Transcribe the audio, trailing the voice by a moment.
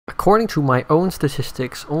according to my own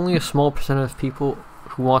statistics, only a small percentage of people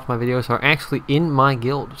who watch my videos are actually in my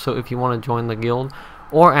guild. So if you want to join the guild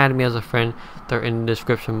or add me as a friend, they're in the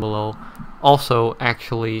description below. Also,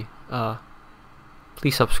 actually,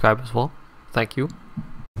 please subscribe as well. Thank you.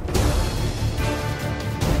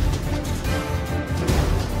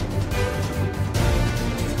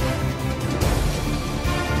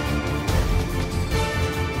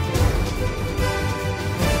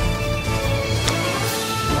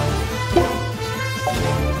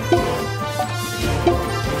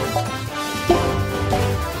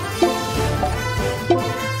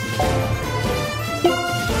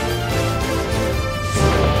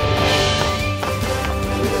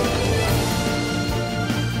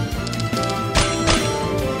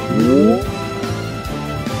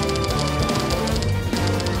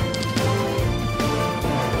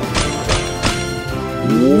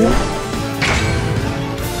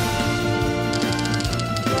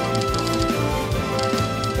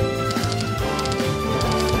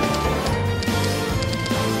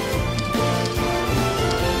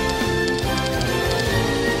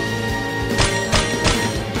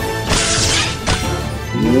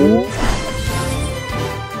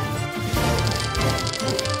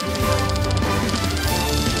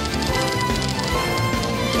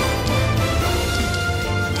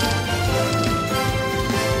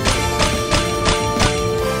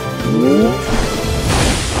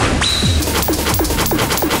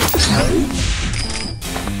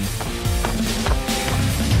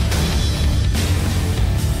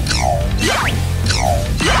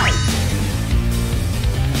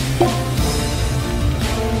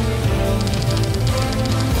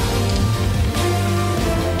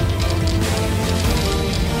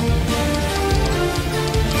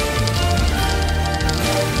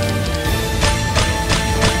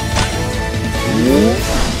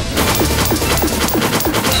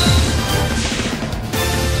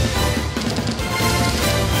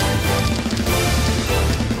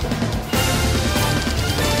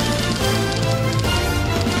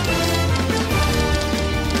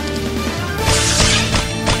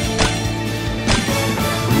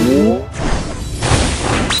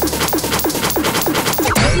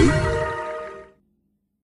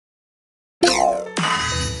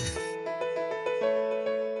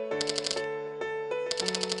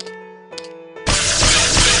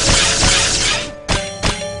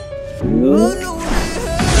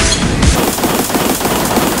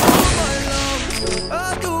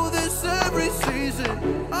 I do this every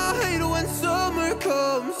season. I hate when summer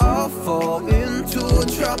comes. I fall into a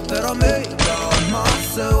trap that I made by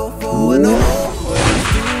myself. Oh, and I always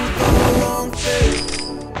do the wrong thing.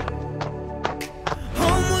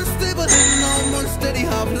 I'm unstable and I'm unsteady.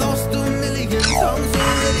 I've lost a million times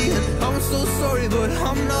already, and I'm so sorry, but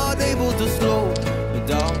I'm not able to slow me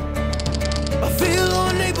down. I feel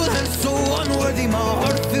unable and so unworthy. My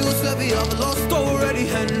heart feels heavy. I've lost already,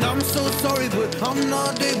 and I'm so sorry, but I'm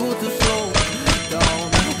not able to slow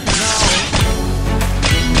down now.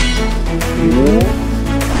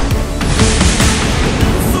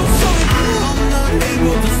 So sorry, but I'm not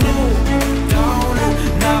able to slow down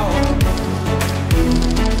now.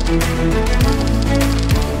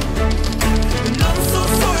 And I'm so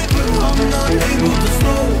sorry, but I'm not able to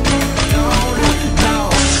slow down now.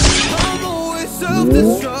 I'm always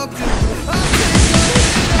self-destructive. I can't get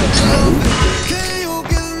rid of it. Can you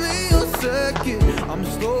give me a second? I'm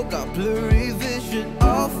slow, got blurry vision. I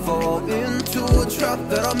fall into a trap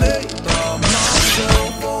that I made by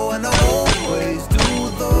myself. Oh, and I always do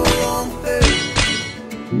the wrong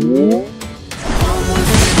thing.